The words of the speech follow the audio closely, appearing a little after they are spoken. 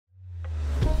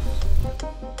Ну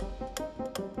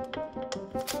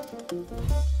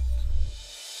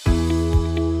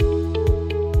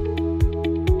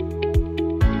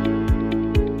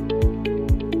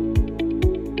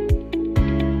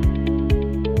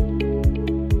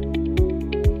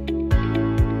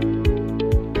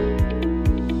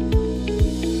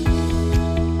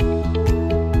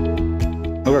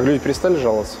как, люди перестали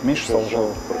жаловаться? Меньше стало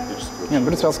жаловаться? Практически. Нет, в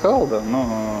принципе, он сказал, да, но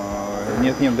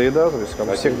нет до еда, то есть как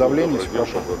бы всех давлений, все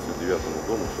хорошо.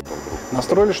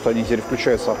 Настроили, что они теперь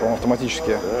включаются, по-моему,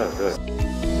 автоматически? Да, да.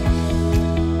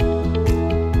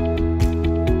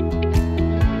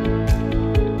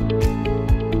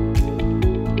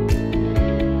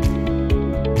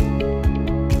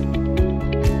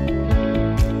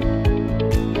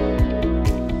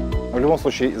 В любом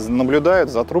случае наблюдают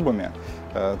за трубами,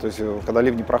 то есть когда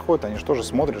ливни проходят, они же тоже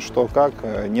смотрят, что как,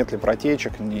 нет ли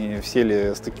протечек, не все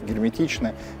ли стыки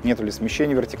герметичны, нет ли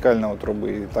смещения вертикального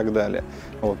трубы и так далее.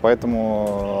 Вот,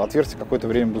 поэтому отверстия какое-то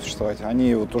время будут существовать.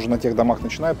 Они вот уже на тех домах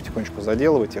начинают потихонечку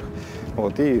заделывать их,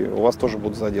 вот, и у вас тоже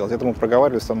будут заделать. Это мы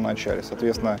проговаривали в самом начале.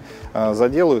 Соответственно,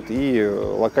 заделают, и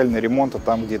локальные ремонты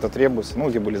там, где это требуется, ну,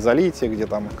 где были залития, где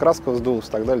там краска вздулась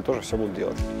и так далее, тоже все будут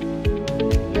делать.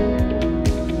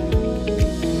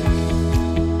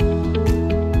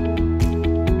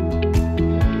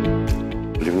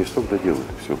 Ливневых доделали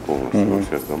все полностью во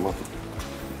всех домах.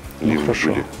 Ливни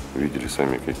были, видели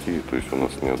сами какие, то есть у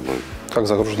нас ни одной. Как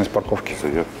загруженность парковки?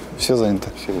 Заявки. Все заняты?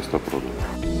 Все места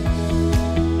проданы.